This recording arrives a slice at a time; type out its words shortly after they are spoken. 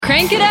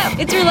Crank it up.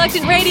 It's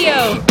Reluctant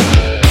Radio.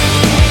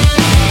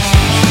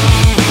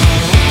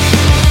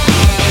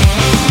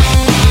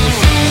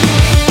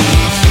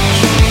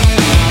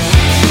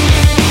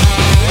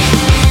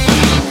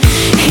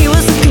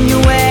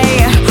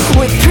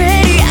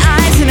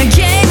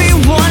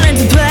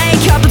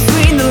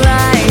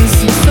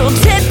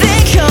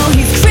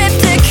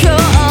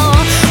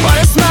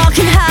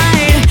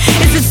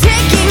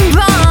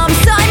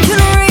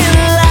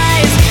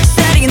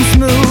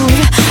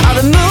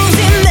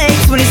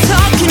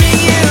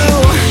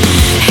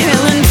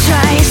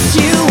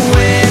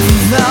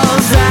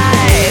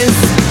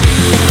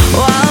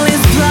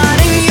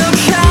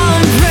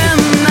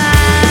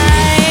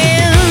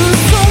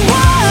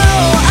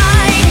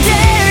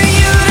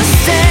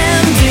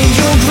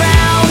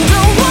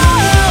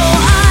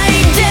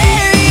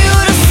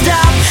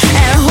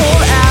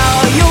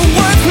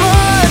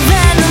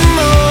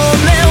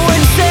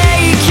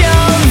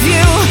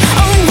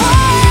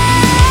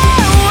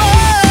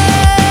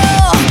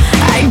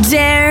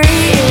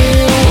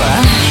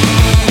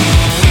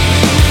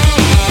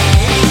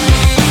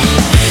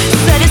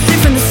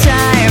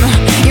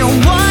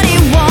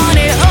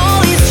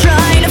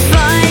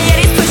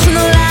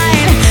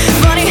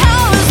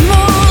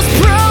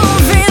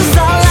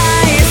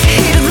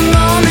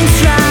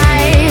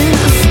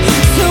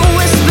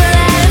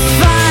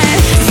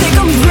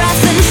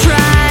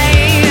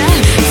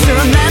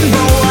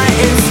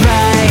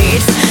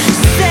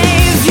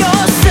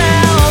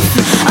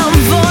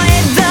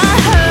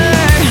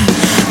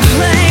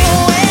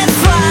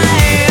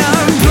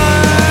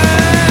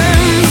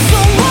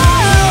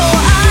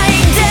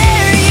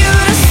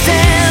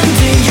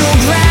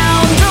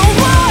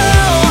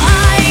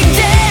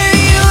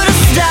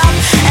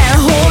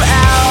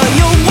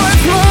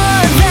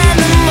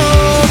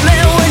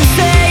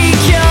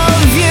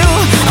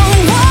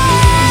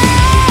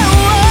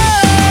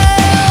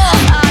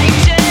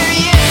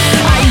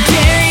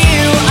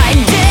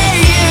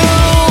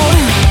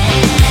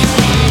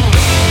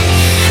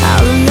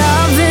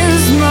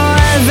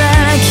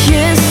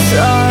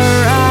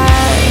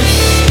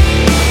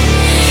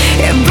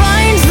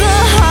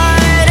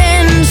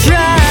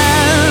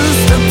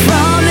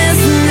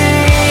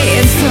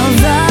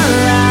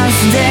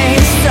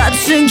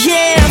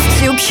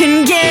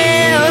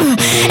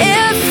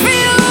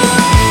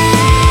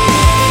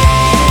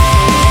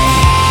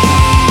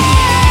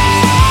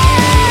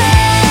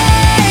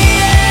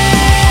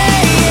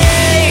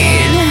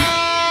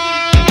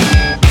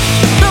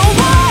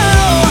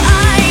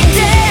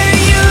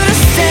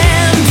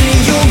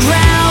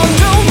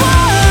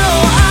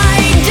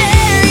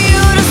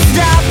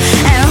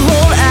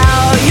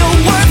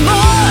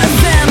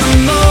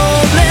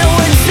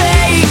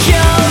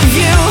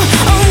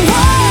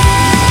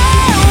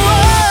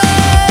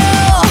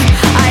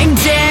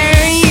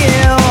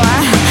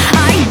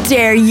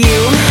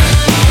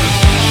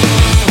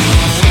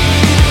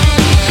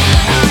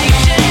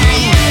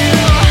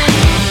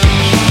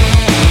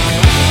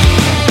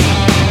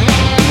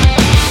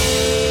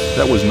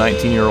 That was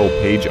 19-year-old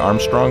Paige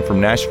Armstrong from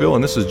Nashville,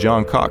 and this is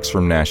John Cox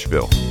from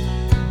Nashville.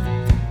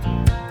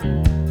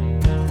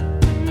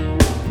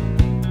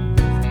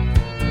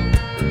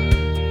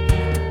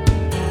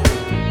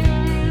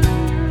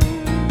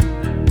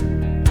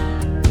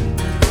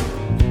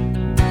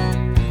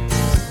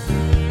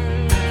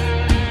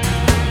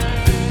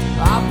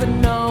 I've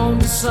been known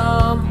to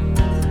some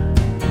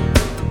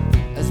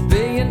as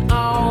being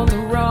on the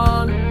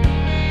run.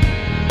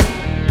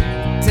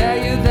 Tell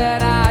you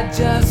that I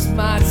just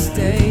might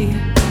stay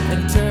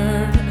and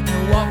turn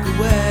and walk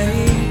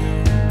away.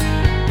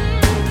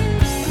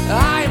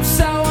 I am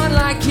so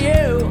unlike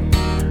you.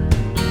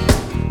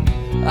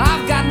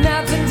 I've got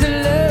nothing to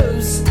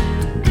lose.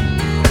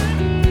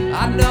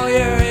 I know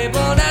you're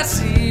able to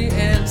see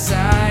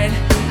inside,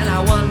 and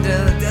I wonder,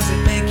 does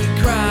it make you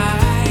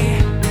cry?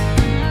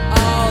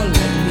 Oh,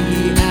 let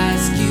me ask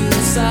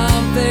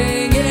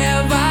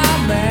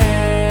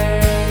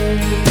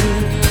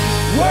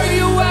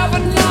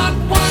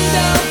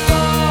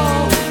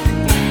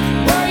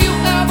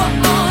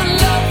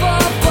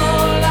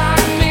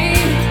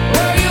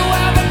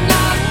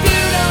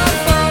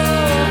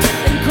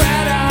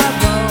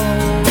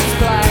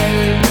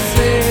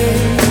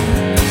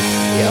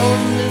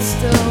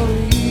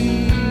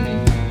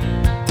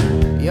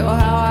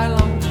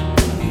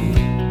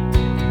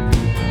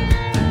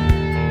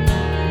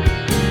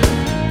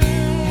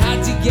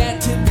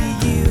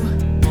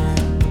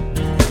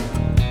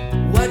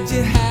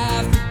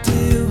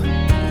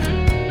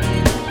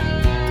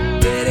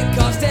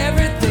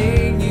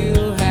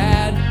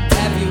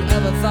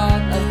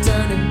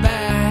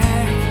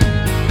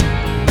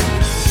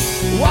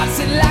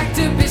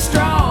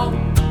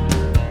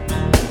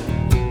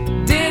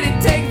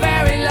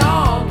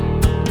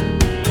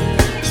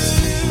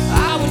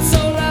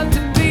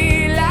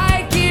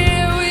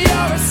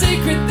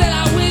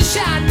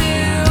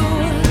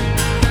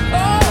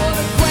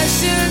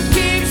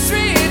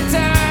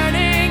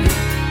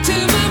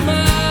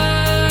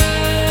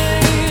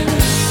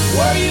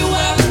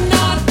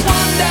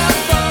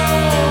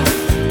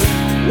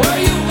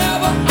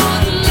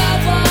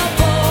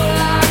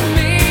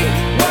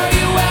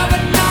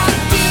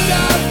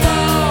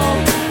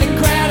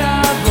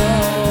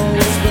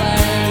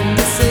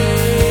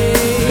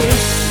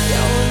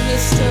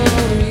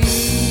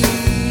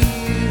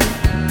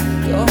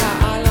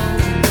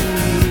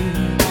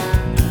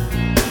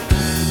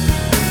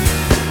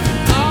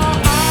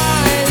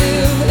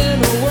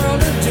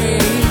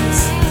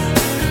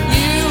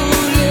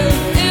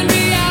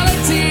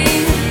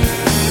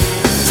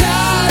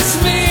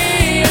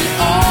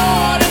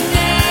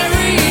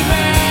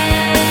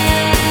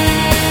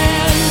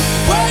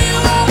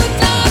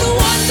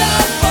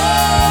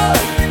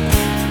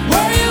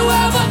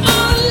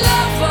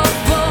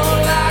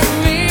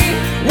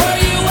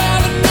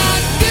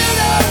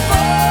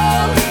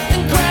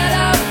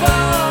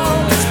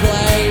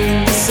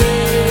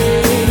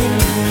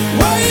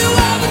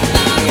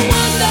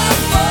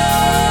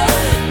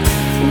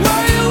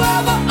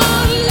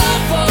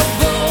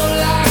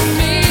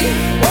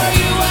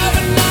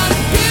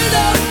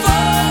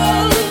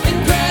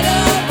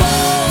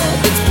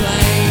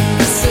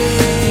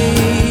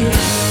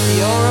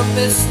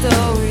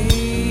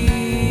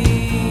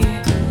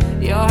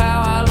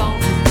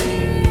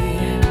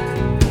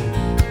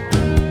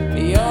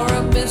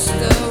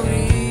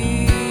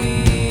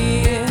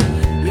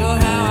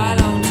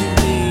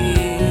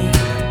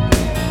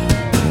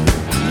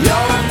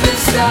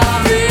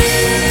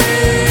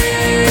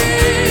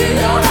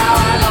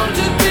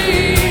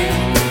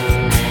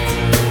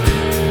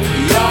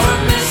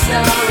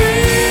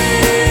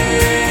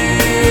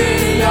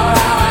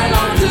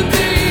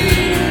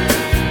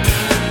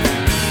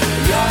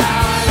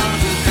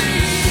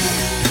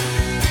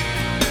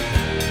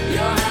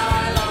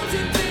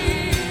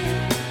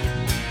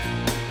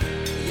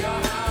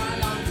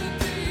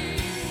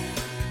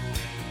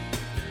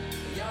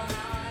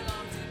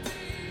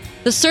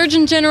The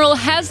Surgeon General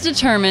has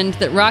determined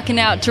that rocking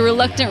out to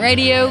Reluctant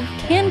Radio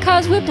can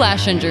cause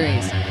whiplash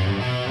injuries.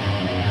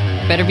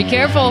 Better be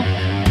careful.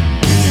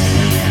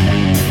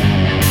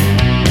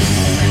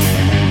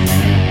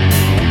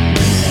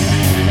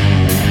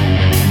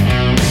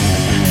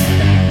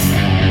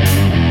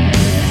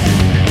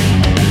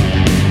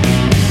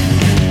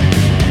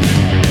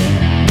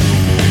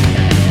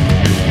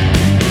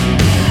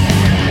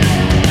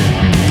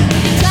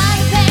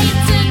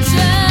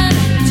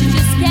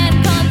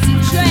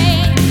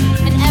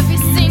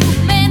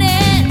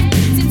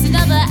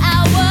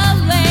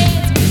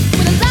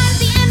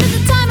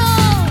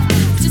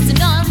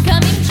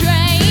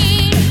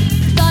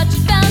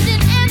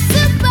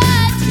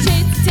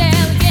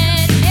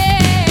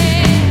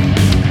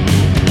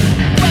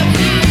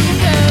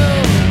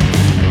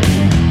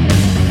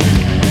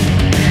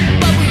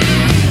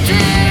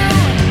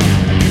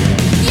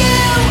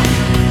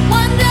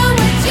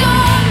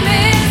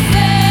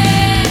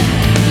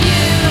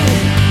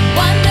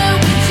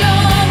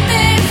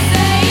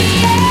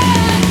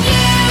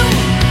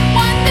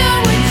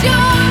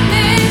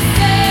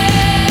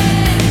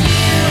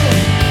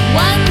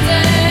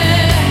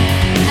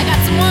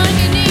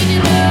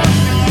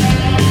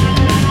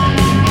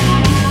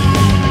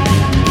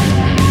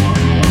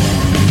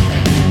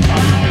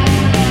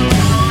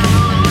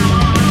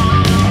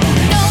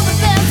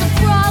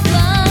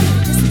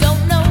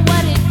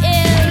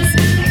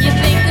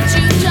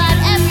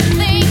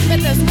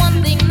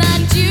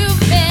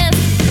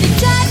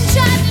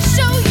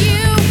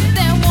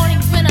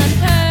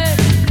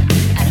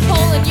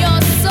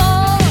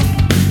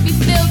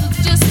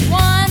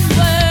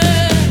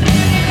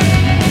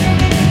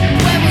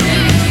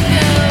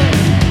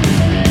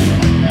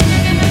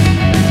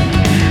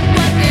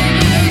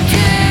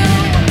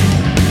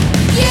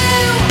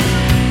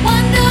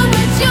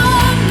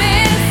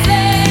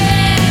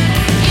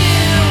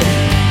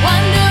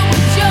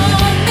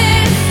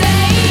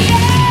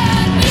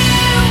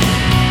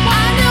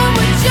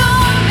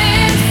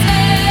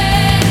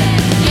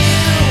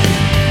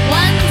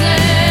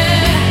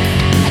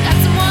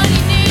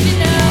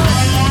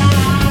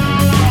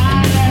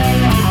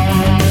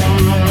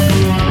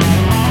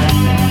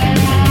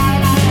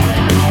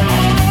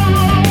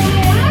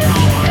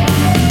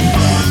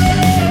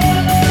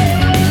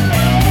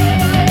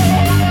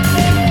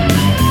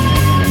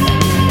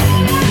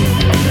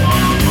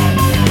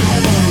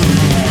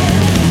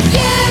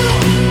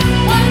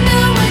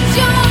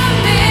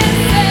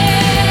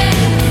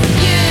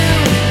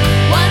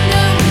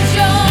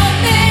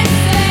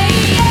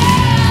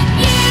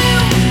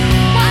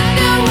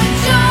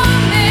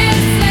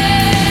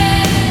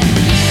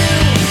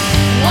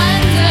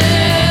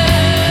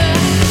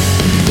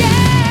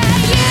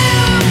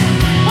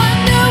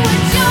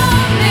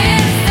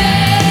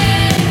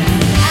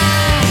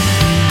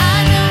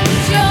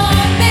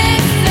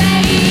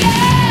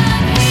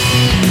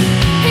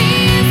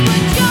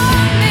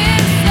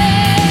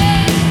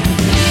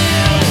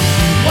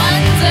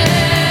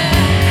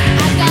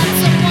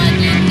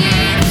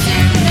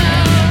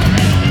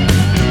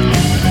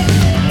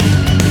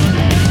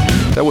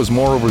 That was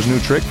Moreover's new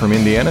trick from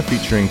Indiana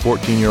featuring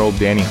 14-year-old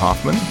Danny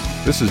Hoffman.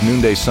 This is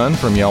Noonday Sun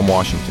from Yelm,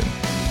 Washington.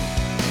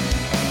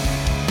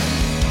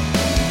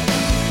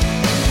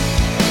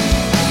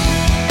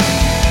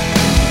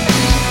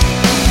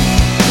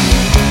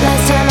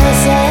 Last time I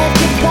said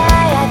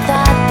goodbye, I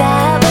thought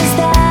that was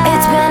that.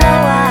 It's been a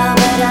while,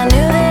 but I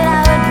knew that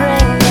I would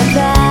bring you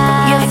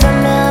back. Your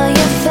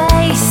familiar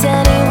face,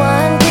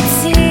 anyone could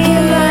see.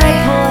 You're my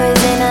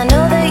poison, I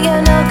know that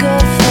you're no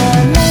good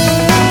for me.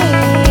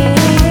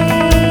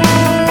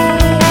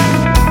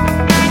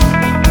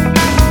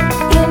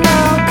 You're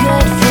no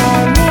good for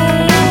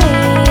me.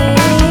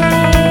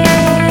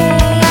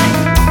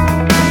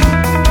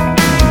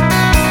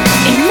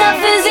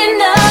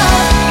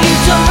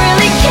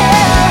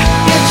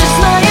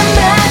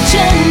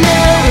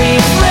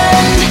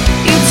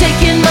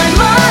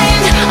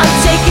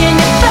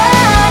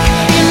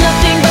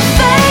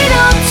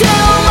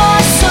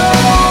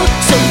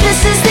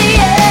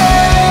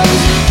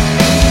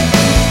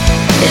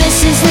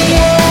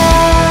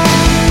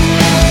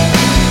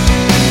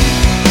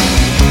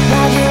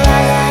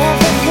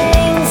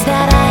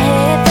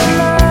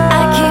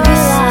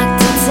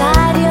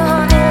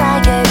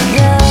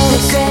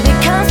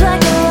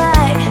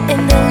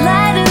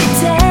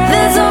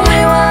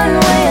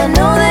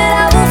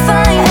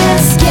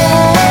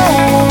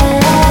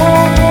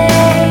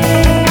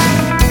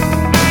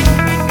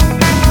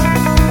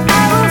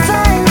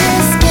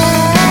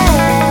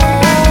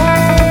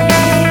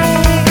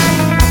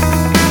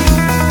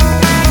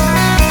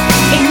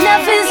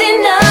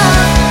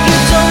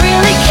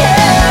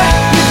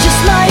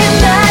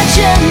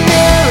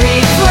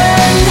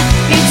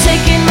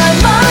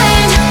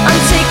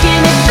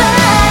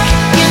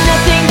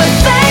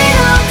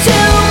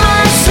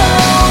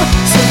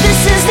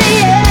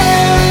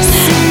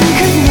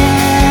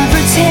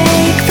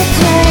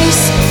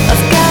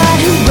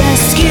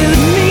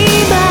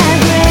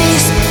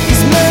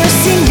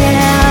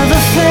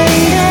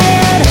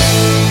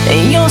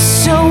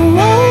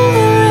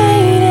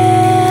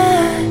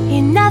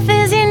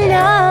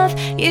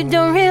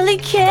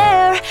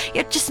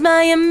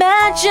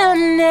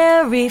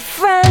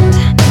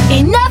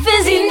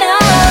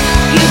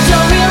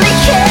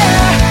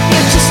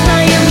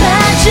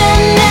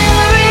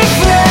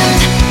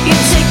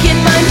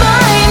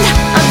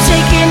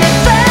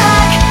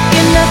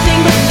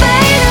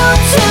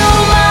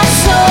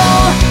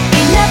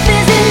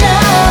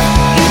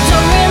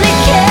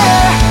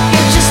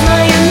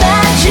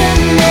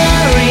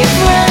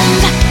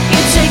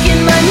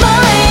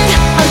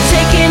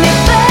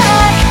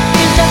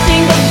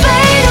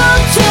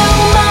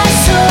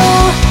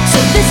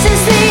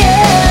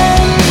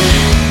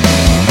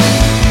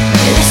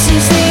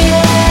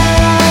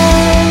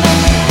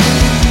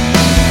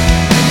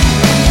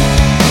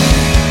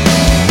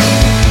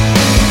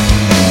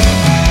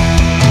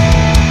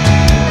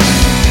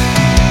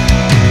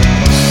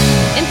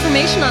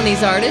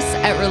 artists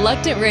at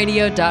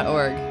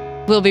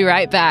reluctantradio.org. We'll be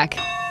right back.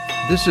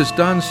 This is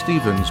Don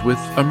Stevens with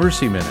a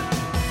Mercy Minute.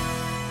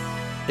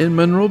 In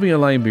Monrovia,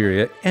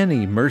 Liberia,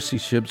 any Mercy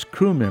Ship's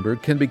crew member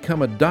can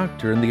become a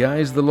doctor in the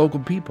eyes of the local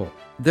people.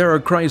 There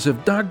are cries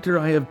of, "Doctor,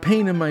 I have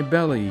pain in my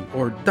belly,"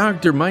 or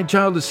 "Doctor, my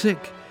child is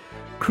sick."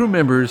 Crew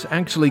members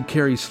actually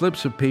carry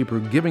slips of paper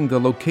giving the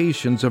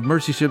locations of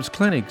Mercy Ship's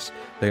clinics.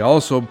 They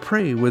also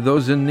pray with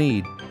those in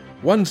need.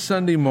 One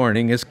Sunday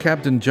morning, as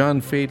Captain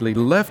John Fadley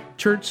left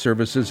church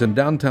services in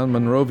downtown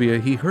Monrovia,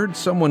 he heard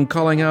someone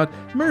calling out,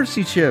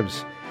 "Mercy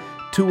Ships!"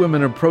 Two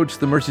women approached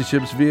the Mercy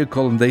Ship's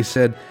vehicle and they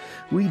said,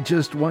 "We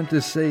just want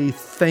to say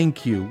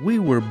thank you. We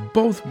were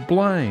both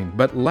blind,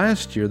 but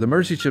last year the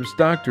Mercy Ship's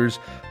doctors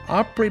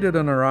operated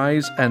on our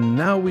eyes and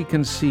now we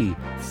can see.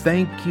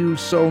 Thank you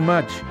so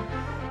much."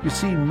 You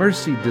see,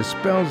 mercy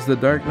dispels the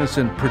darkness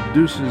and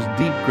produces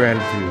deep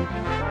gratitude.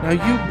 Now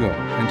you go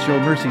and show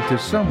mercy to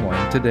someone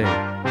today.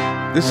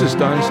 This is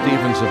Don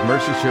Stevens of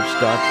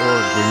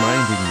MercyShips.org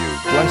reminding you,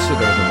 blessed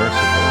are the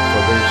merciful,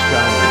 for they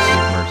shall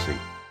receive mercy.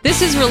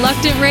 This is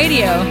Reluctant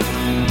Radio.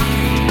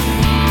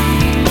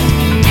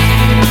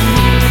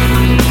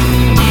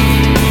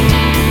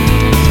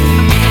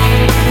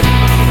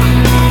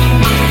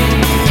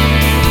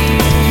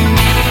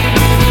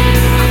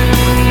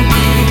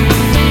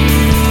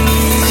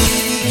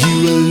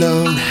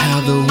 Alone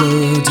have the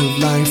words of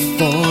life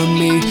for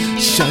me.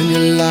 Shine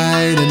your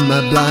light and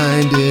my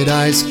blinded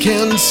eyes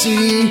can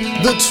see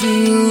the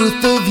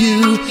truth of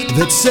you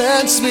that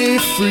sets me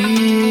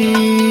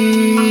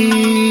free.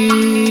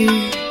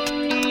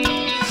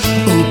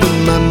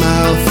 Open my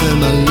mouth and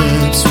my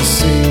lips will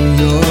sing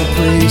your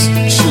praise.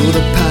 Show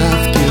the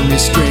path, give me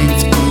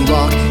strength to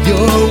walk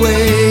your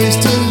ways,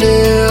 to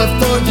live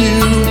for you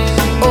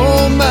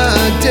all my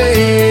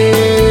days.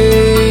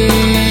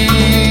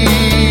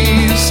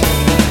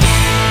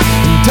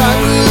 I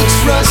will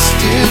trust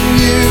in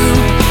you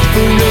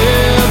for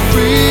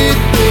everything.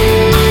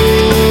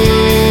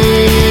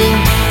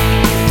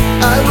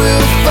 I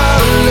will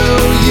follow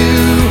you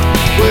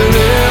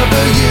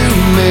wherever you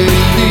may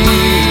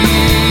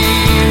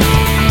lead.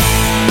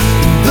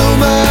 Though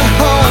my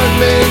heart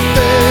may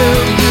fail,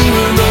 you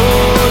are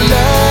all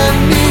I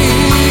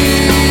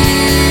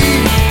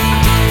need.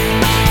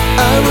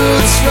 I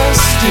will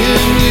trust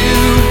in you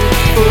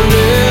for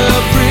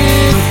everything.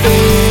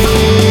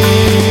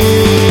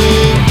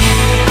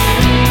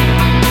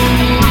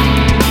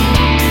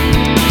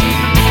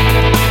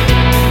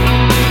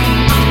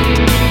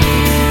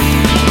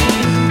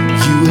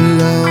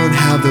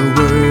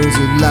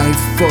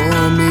 Life for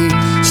me,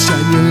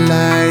 shine your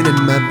light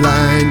and my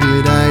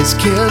blinded eyes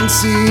can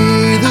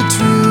see the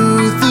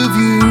truth of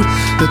you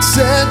that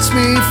sets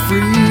me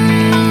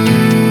free.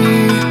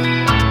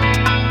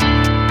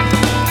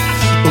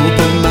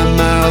 Open my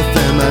mouth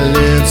and my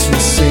lips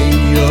will sing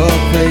your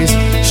praise.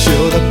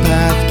 Show the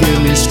path, give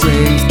me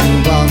strength to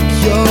walk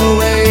your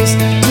ways,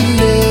 to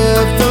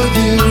live for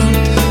you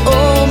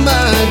all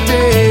my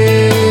days.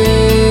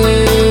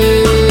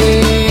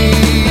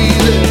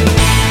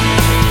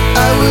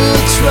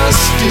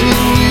 Trust in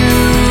you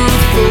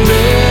for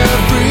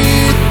everything.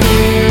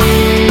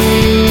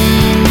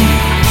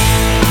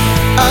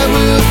 I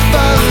will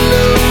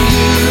follow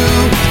you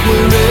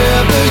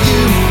wherever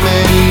you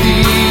may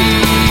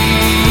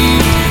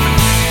lead.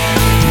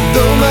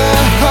 Though my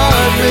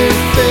heart may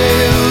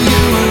fail,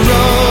 you are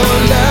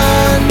all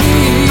I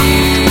need.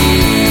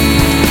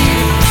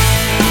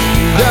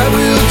 I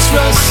will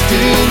trust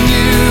in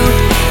you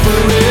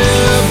for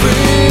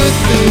everything,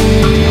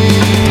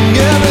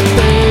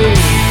 everything.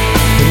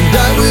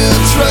 I will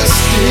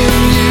trust in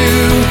you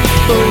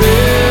for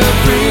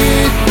everything.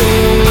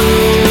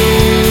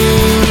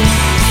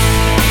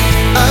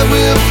 I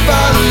will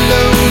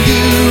follow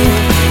you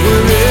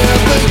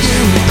wherever you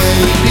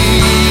may be.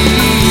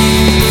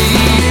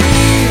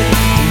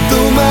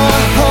 Though my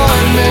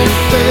heart may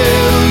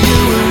fail,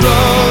 you are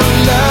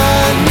all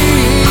I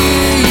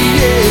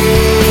need.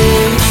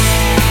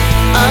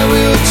 I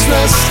will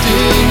trust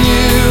in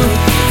you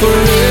for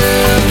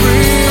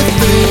everything.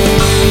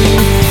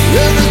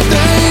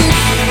 Everything.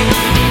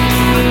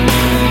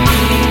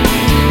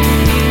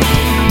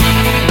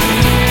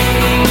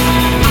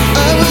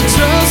 I will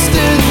trust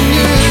in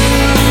you.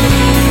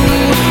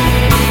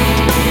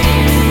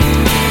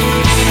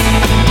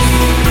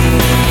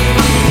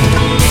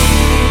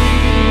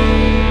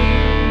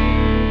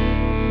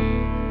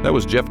 That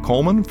was Jeff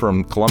Coleman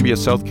from Columbia,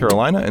 South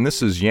Carolina, and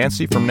this is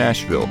Yancey from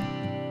Nashville.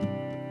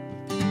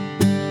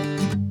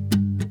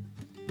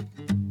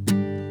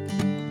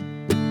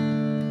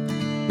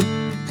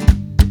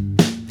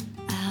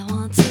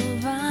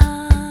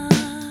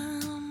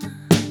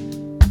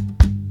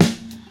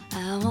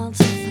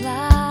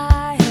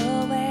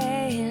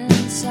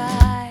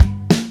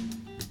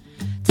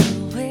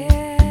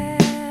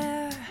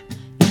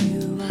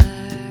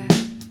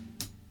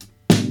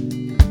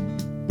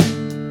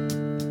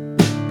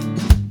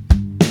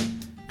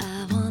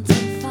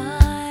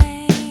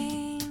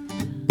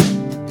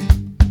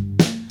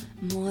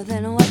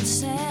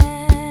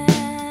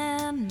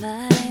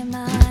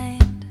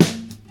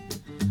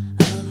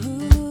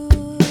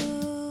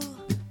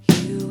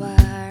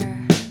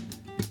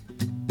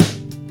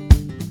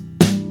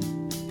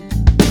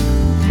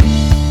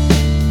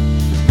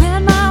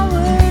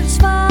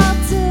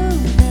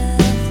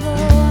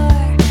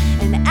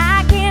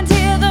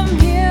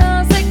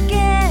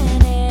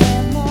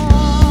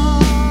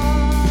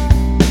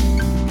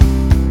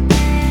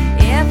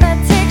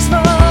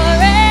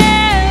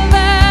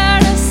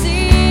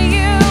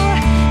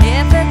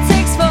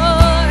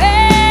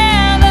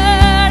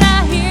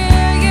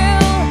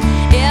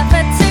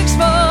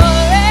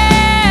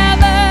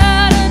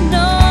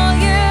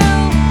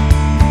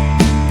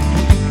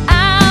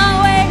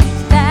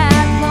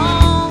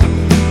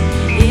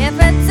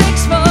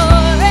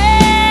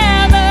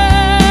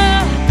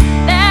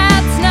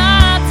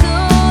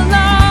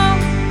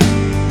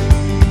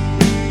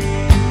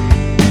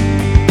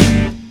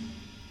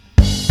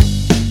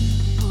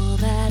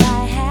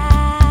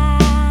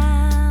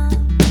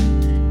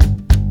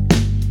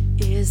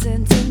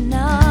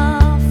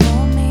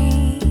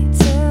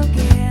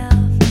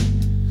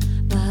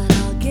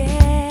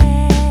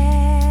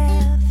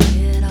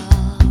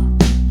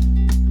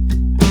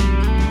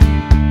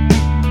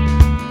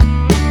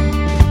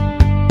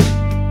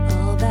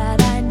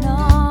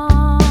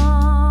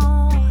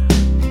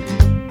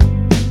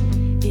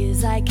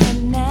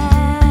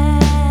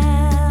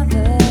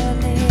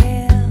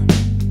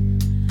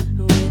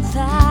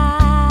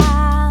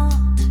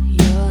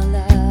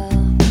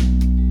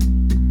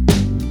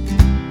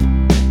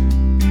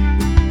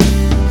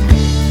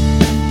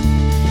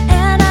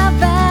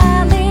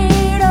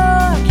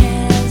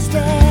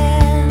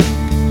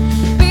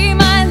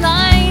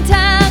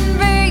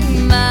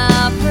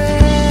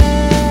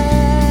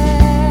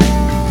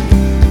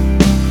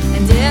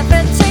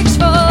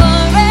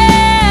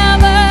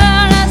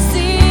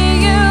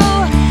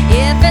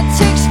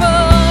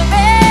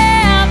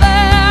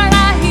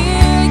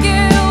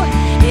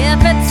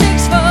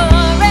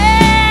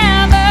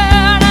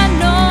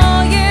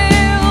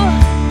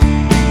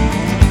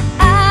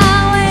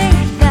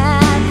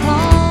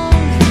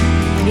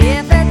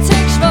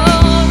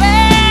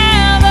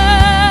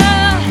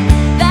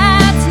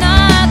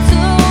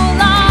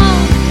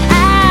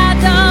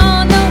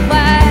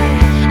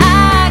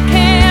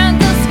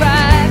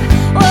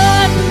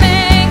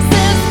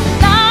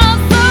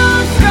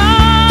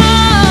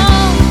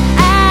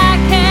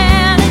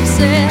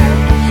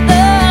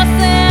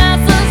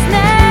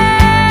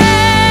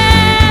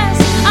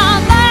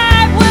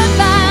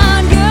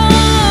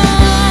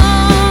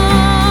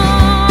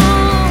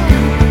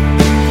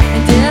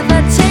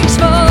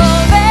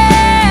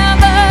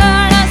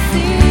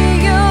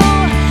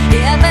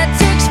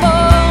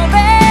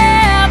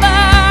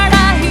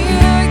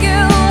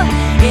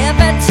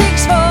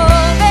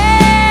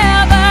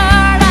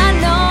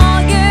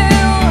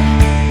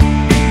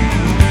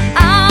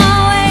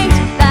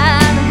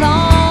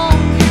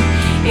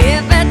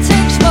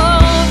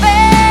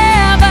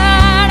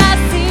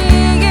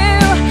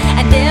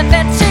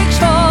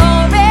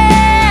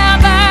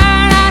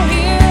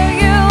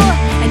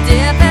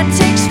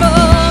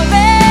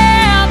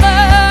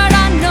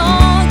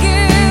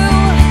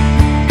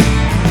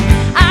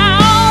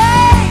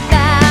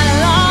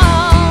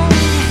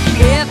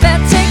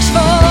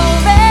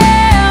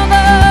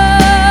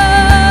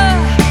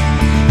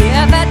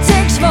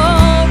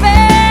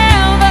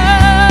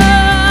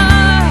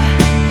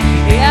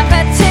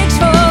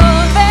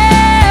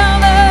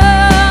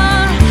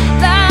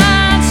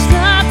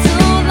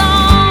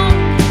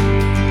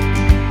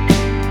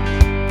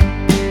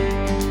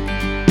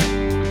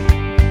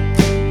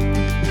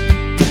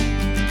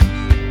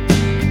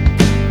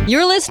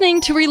 You're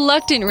listening to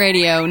Reluctant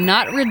Radio,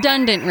 not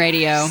Redundant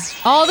Radio.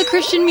 All the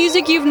Christian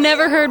music you've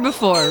never heard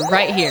before,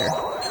 right here.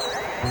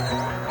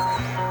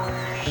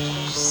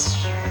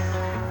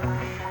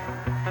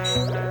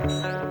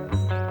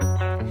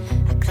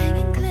 A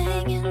clanging,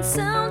 clanging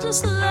sound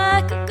just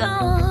like a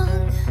gong.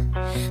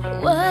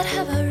 What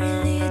have I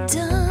really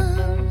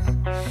done?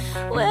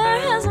 Where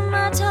has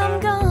my time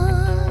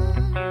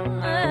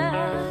gone?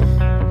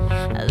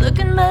 I look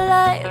in my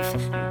life,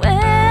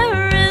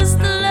 where is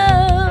the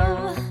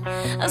love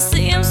I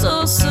seem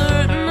so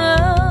certain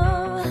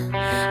of?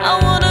 I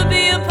wanna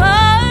be a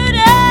part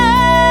of.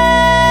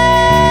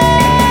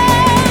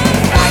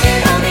 I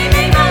can only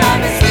make my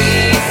life a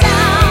sweet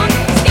sound,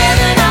 scare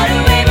the night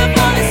away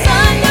before the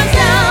sun goes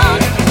down.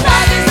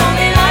 Life is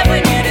only life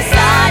when you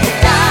decide to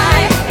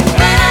die.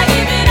 When I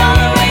give it all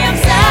away, I'm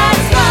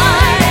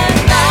satisfied and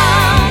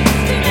bound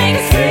to make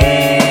a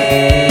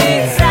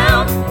sweet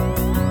sound.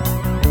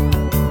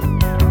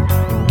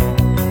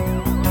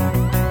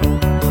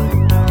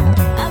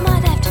 I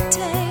might have to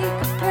take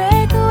a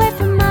break away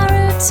from my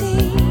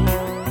routine.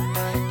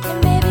 Can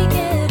maybe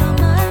get on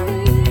my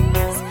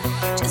knees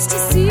just to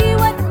see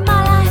what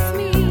my life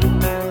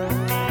means.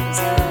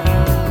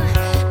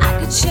 I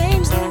could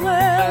change the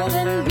world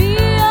and be a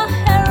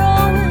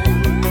heroine,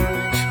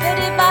 but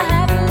if I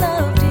haven't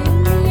loved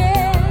in the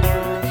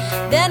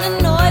end, then a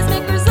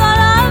noisemaker's all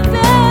I've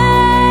been.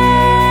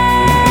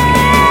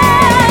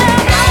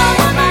 I don't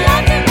want my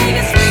life to make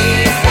a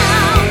sweet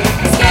sound,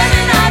 scare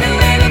the night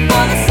away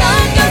before the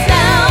sun goes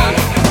down.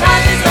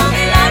 Life is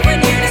only life when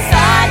you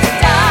decide to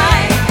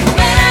die.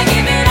 When I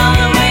give it all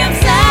away, I'm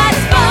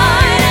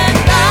satisfied and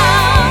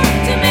bound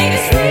to make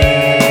a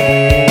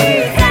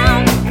sweet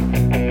sound.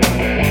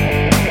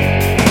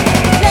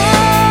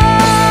 Life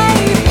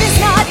is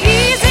not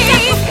easy.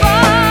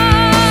 Sacrifice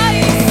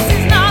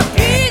is not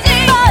easy.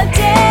 But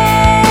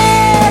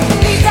death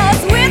leaves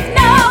us with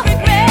no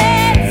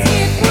regrets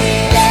if we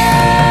love.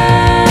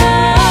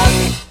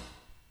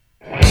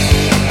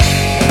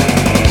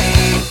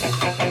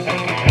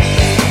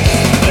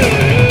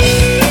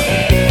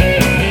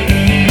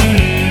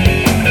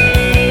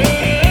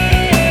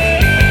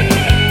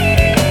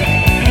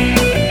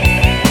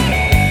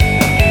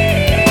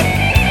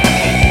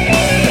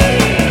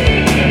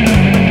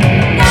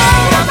 Now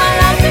I want my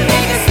life to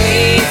make a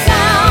sweet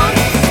sound,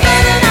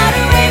 scare the night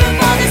away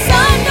before the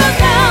sun goes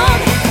down.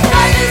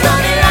 Life is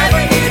only life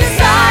when you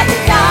decide to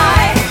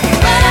die.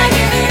 When I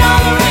give it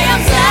all away,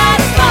 I'm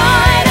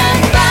satisfied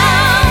and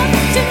bound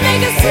to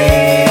make a sweet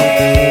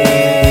sound.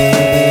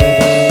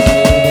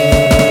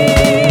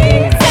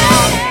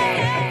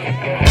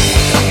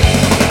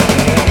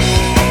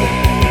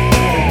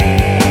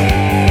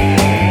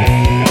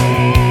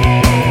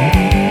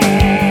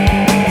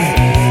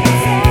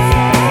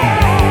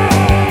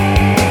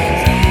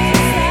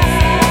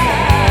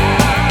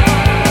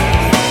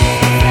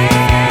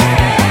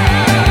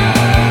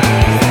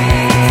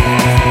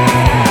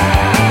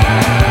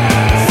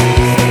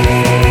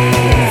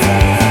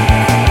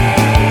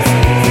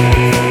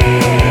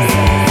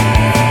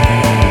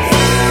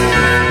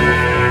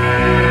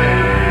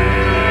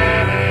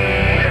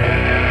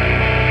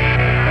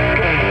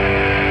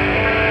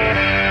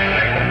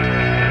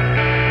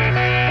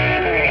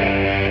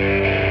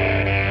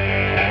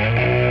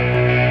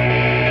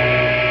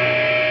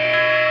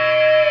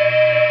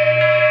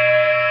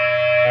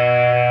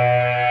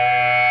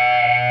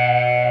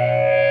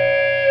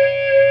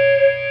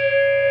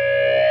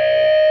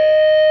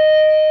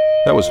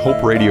 That was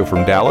Hope Radio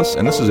from Dallas,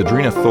 and this is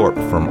Adrena Thorpe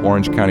from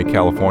Orange County,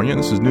 California, and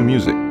this is new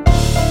music.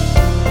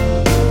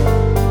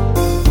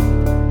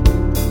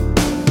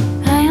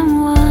 I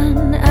am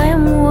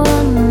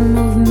one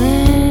of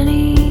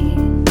many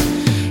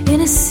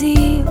in a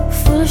sea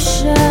full of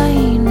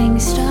shining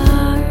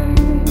stars.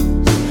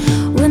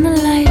 When the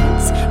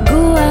lights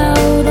go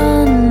out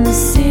on the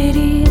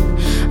city,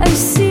 I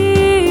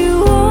see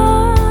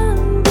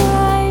one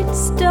bright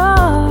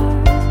star,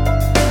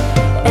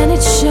 and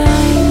it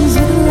shines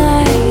with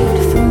light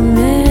for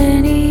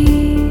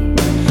many,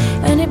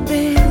 and it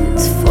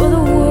begs for the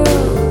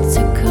world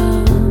to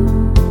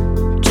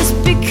come. Just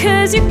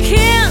because you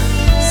can't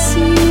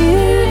see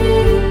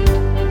it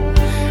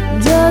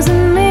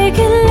doesn't make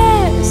it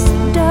less,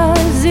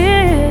 does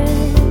it?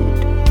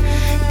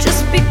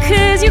 Just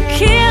because you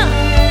can't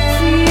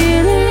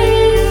feel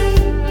it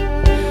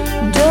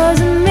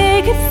doesn't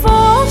make it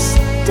false,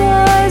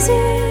 does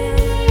it?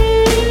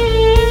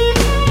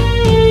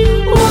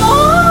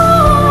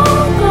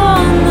 Walk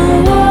on the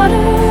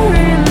water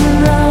in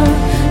the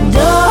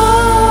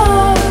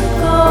dark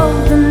of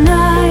the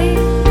night.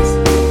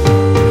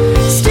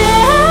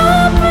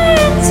 Step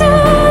into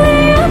the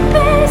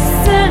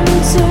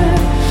epicenter,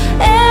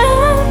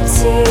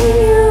 empty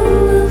you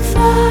will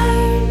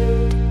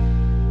find.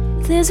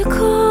 There's a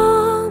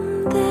calm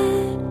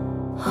that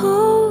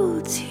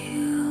holds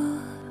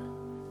you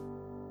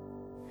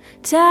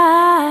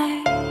tight.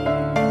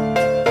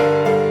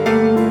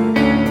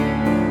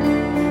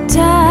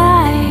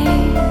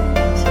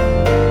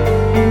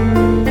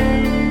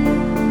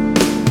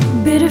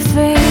 Bitter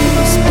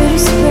face, bitter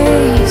space.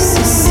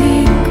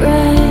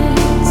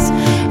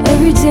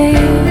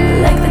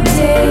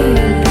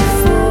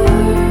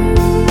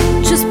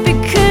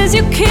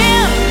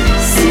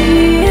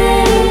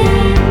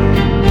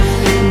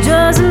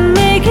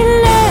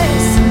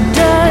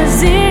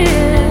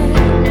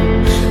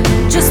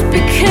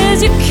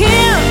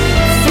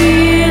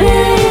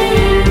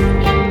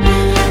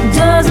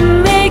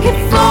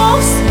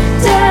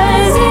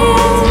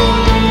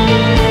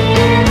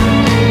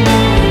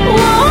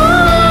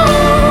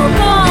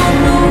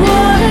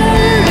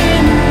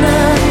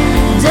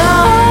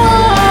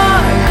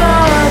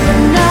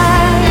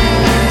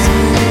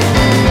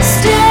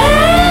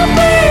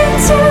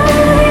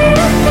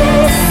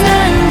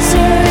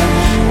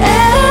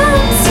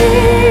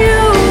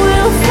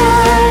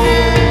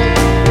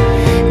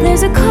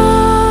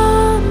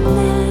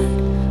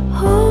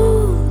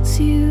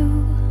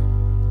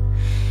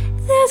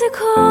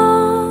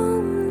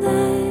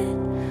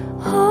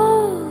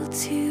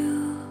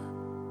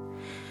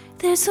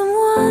 There's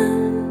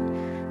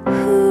someone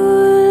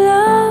who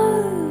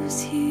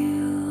loves you.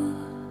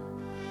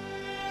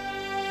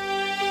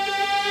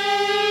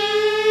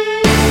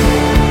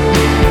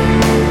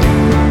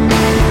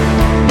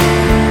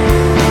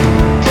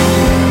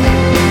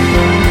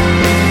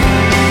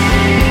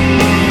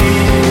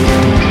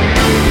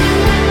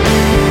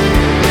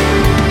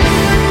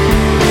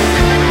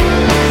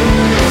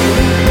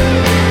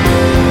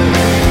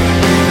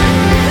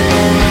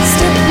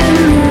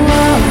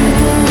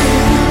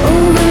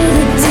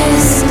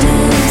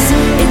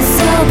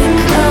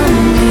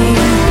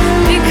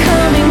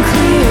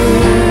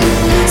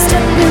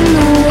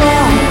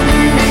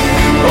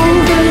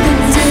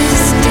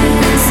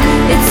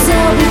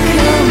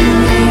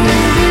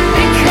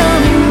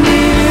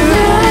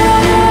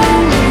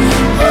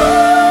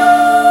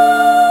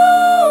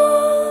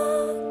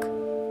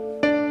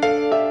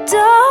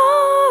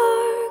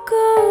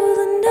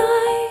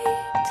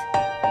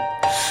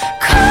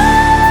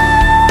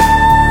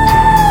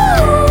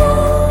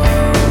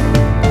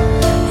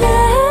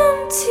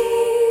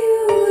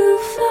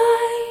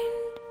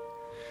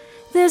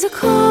 There's a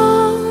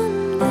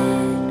calm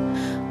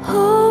that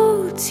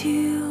holds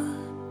you.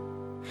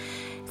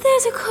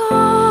 There's a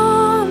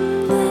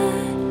calm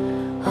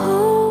that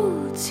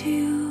holds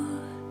you.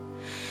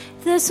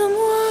 There's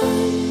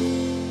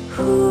someone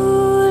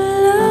who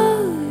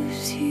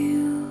loves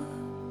you.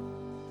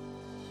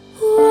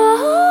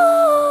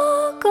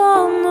 Walk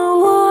on the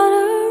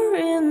water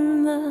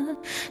in the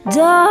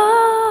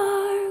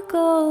dark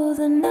of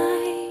the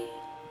night.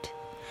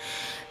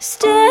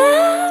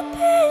 Step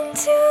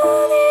into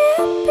the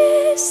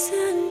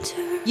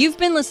epicenter. You've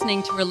been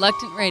listening to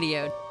Reluctant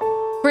Radio.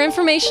 For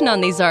information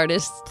on these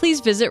artists,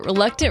 please visit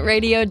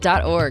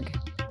reluctantradio.org.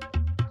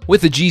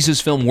 With the Jesus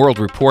Film World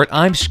Report,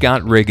 I'm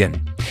Scott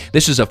Riggin.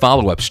 This is a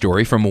follow-up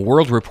story from a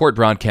World Report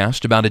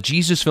broadcast about a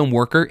Jesus Film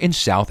worker in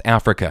South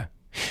Africa.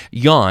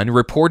 Jan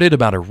reported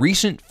about a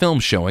recent film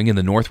showing in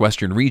the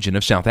northwestern region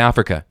of South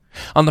Africa.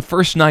 On the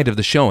first night of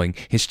the showing,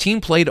 his team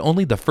played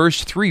only the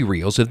first 3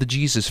 reels of the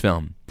Jesus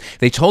film.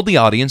 They told the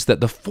audience that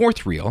the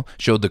 4th reel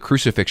showed the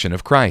crucifixion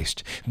of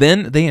Christ.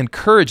 Then they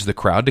encouraged the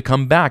crowd to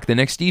come back the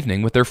next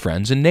evening with their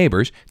friends and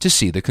neighbors to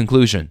see the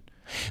conclusion.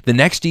 The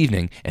next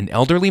evening, an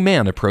elderly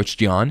man approached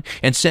Jan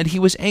and said he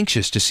was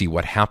anxious to see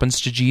what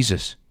happens to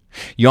Jesus.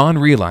 Jan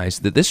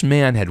realized that this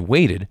man had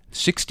waited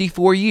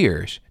 64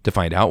 years to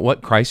find out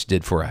what Christ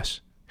did for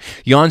us.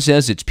 Jan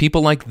says it's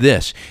people like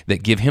this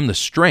that give him the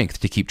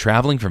strength to keep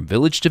traveling from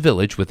village to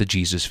village with the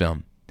Jesus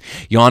film.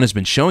 Jan has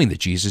been showing the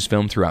Jesus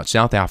film throughout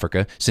South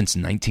Africa since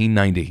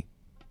 1990.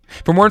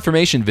 For more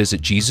information,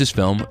 visit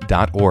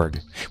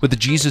JesusFilm.org. With the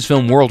Jesus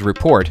Film World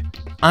Report,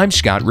 I'm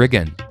Scott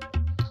Riggin.